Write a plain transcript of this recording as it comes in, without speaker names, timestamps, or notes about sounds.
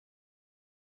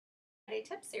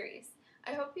Tip series.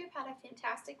 I hope you've had a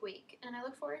fantastic week, and I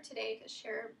look forward today to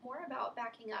share more about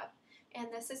backing up and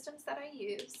the systems that I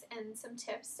use and some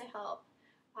tips to help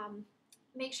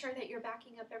make sure that you're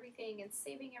backing up everything and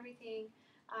saving everything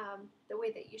the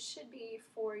way that you should be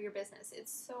for your business.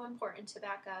 It's so important to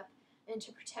back up and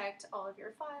to protect all of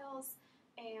your files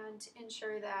and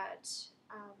ensure that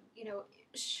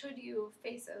should you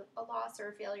face a loss or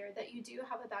a failure, that you do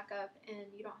have a backup and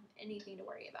you don't have anything to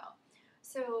worry about.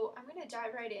 So I'm going to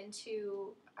dive right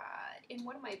into, in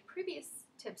one of my previous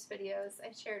tips videos,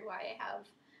 I shared why I have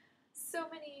so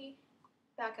many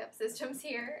backup systems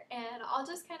here, and I'll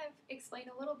just kind of explain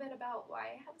a little bit about why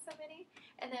I have so many,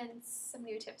 and then some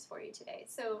new tips for you today.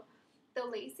 So the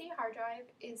LaCie hard drive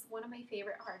is one of my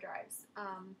favorite hard drives.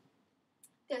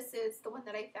 This is the one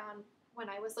that I found when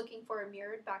I was looking for a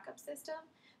mirrored backup system,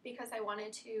 because I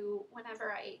wanted to,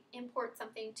 whenever I import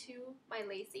something to my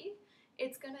LaCie,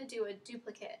 it's going to do a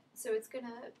duplicate. So it's going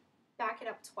to back it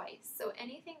up twice. So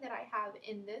anything that I have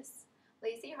in this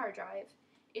LaCie hard drive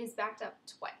is backed up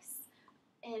twice.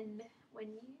 And when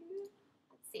you,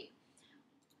 let's see,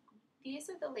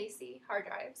 these are the LaCie hard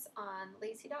drives on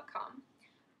lacie.com.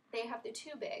 They have the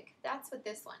 2 big. That's what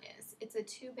this one is. It's a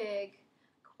 2 big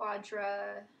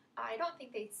Quadra. I don't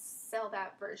think they sell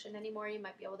that version anymore. You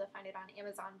might be able to find it on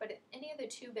Amazon, but any of the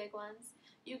 2 big ones,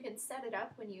 you can set it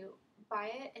up when you buy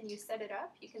it and you set it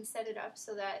up. You can set it up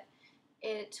so that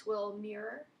it will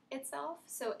mirror itself.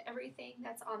 So everything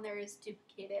that's on there is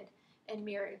duplicated and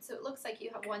mirrored. So it looks like you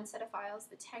have one set of files,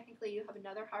 but technically you have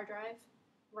another hard drive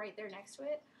right there next to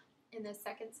it in the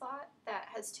second slot that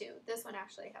has 2. This one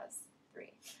actually has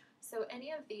 3. So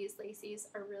any of these LaCies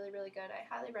are really, really good. I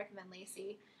highly recommend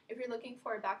LaCie. If you're looking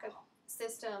for a backup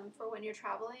system for when you're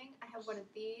traveling, I have one of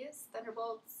these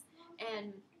Thunderbolts,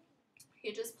 and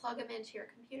you just plug them into your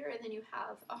computer, and then you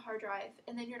have a hard drive,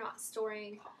 and then you're not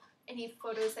storing any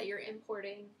photos that you're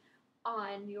importing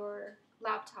on your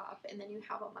laptop, and then you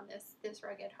have them on this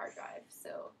rugged hard drive.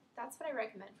 So that's what I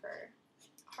recommend for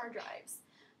hard drives.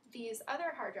 These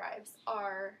other hard drives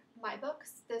are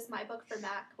MyBooks. This MyBook for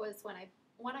Mac was when I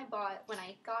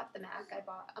got the Mac, I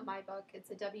bought a MyBook. It's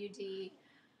a WD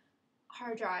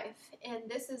hard drive, and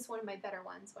this is one of my better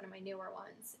ones, one of my newer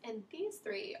ones. And these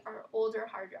 3 are older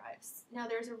hard drives. Now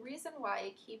there's a reason why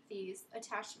I keep these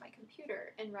attached to my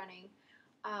computer and running.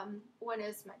 One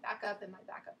is my backup and my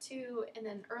backup 2, and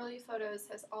then early photos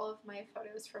has all of my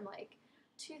photos from like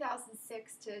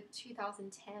 2006 to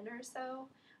 2010 or so.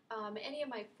 Any of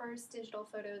my first digital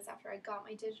photos after I got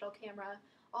my digital camera,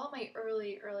 all my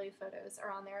early photos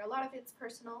are on there. A lot of it's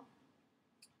personal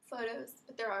photos,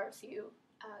 but there are a few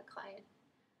client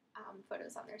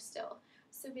photos on there still.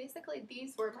 So basically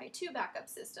these were my 2 backup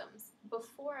systems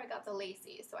before I got the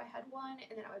LaCie. So I had one,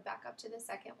 and then I would back up to the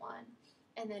second one,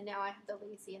 and then now I have the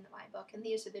LaCie and the MyBook, and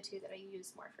these are the 2 that I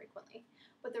use more frequently.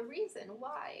 But the reason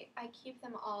why I keep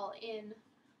them all in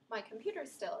my computer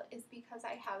still is because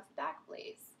I have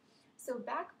Backblaze. So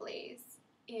Backblaze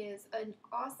is an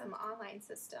awesome online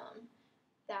system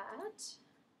that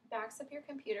backs up your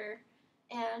computer,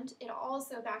 and it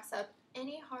also backs up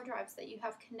any hard drives that you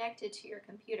have connected to your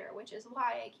computer, which is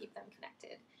why I keep them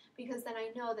connected, because then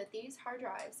I know that these hard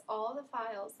drives, all the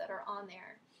files that are on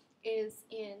there is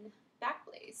in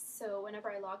Backblaze. So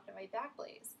whenever I log into my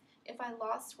Backblaze, if I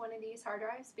lost one of these hard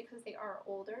drives, because they are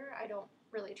older, I don't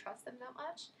really trust them that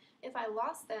much. If I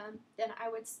lost them, then I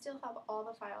would still have all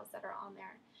the files that are on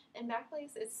there. And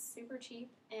Backblaze is super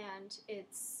cheap, and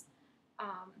it's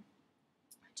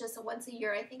just once a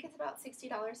year. I think it's about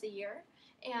 $60 a year,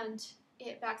 and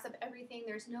it backs up everything.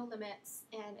 There's no limits,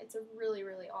 and it's a really,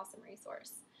 really awesome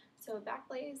resource. So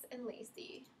Backblaze and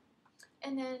LaCie.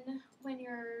 And then when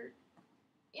you're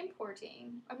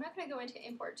importing, I'm not going to go into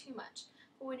import too much,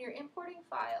 but when you're importing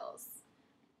files,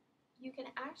 you can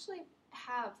actually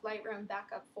have Lightroom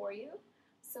backup for you.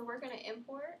 So we're going to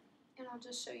import, and I'll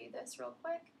just show you this real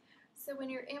quick. So when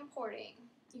you're importing,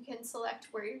 you can select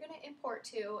where you're going to import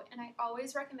to, and I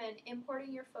always recommend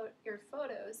importing your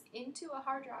photos into a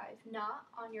hard drive, not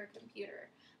on your computer,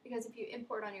 because if you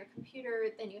import on your computer,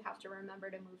 then you have to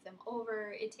remember to move them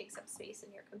over. It takes up space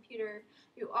in your computer.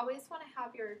 You always want to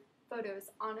have your photos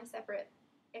on a separate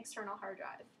external hard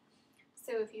drive.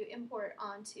 So if you import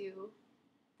onto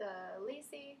the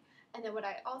LaCie, and then what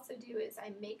I also do is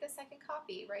I make a second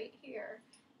copy right here,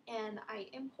 and I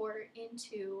import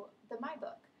into the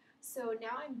MyBook. So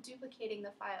now I'm duplicating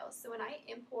the files. So when I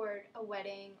import a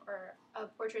wedding or a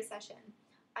portrait session,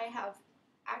 I have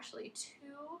actually 2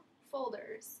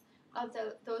 folders of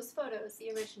those photos,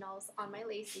 the originals, on my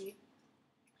LaCie.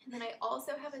 And then I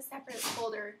also have a separate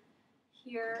folder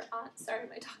here on, sorry,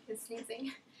 my dog is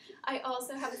sneezing. I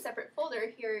also have a separate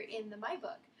folder here in the My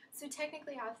Book. So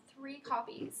technically I have 3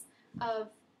 copies of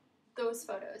those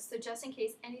photos. So just in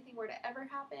case anything were to ever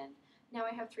happen, now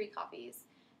I have 3 copies.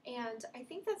 And I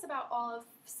think that's about all of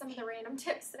some of the random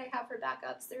tips that I have for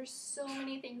backups. There's so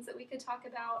many things that we could talk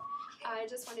about. I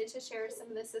just wanted to share some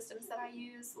of the systems that I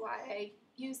use, why I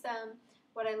use them,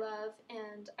 what I love,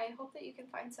 and I hope that you can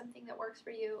find something that works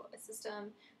for you, a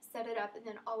system, set it up, and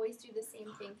then always do the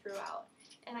same thing throughout.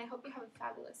 And I hope you have a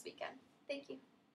fabulous weekend. Thank you.